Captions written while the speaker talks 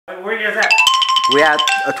Where you guys at? We at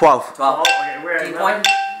 12. 12. Oh, okay, we're at 11.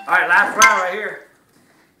 Alright, last round right here.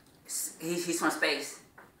 He's from space.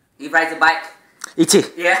 He rides a bike. E.T.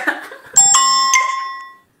 Yeah.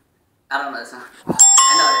 I don't know this song. I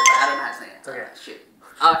know this, but I don't know how to sing it. It's okay. Shit.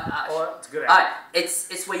 Oh, it's a good. Alright,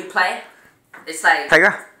 it's where you play. It's like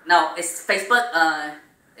Tiger? no, it's Facebook.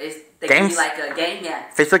 They give Games? you like a game. Yeah.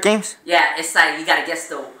 Facebook games? Yeah, it's like you gotta guess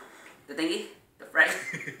the thingy, the phrase.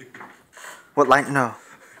 What line? No.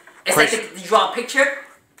 It's like you draw a picture.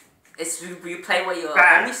 It's you play with your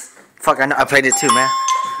homies. Fuck, I know. I played it too, man.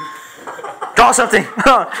 Draw something.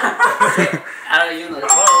 I don't even know.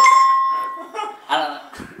 I don't know.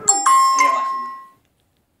 I didn't watch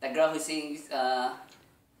it. That girl who sings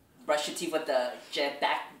 "Brush Your Teeth with the Jet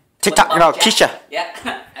Back." TikTok, no, Keisha. Yeah.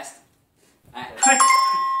 That's. Alright.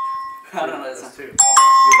 I don't know this one. Two.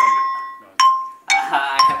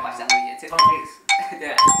 I haven't watched that one yet too.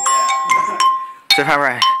 Yeah. So,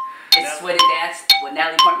 alright. It's Sweaty Dance with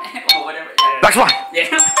Natalie Portman or whatever. Yeah. Next one. Yeah.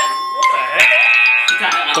 What the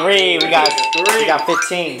heck? 3. We got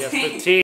 15. Yes, 15.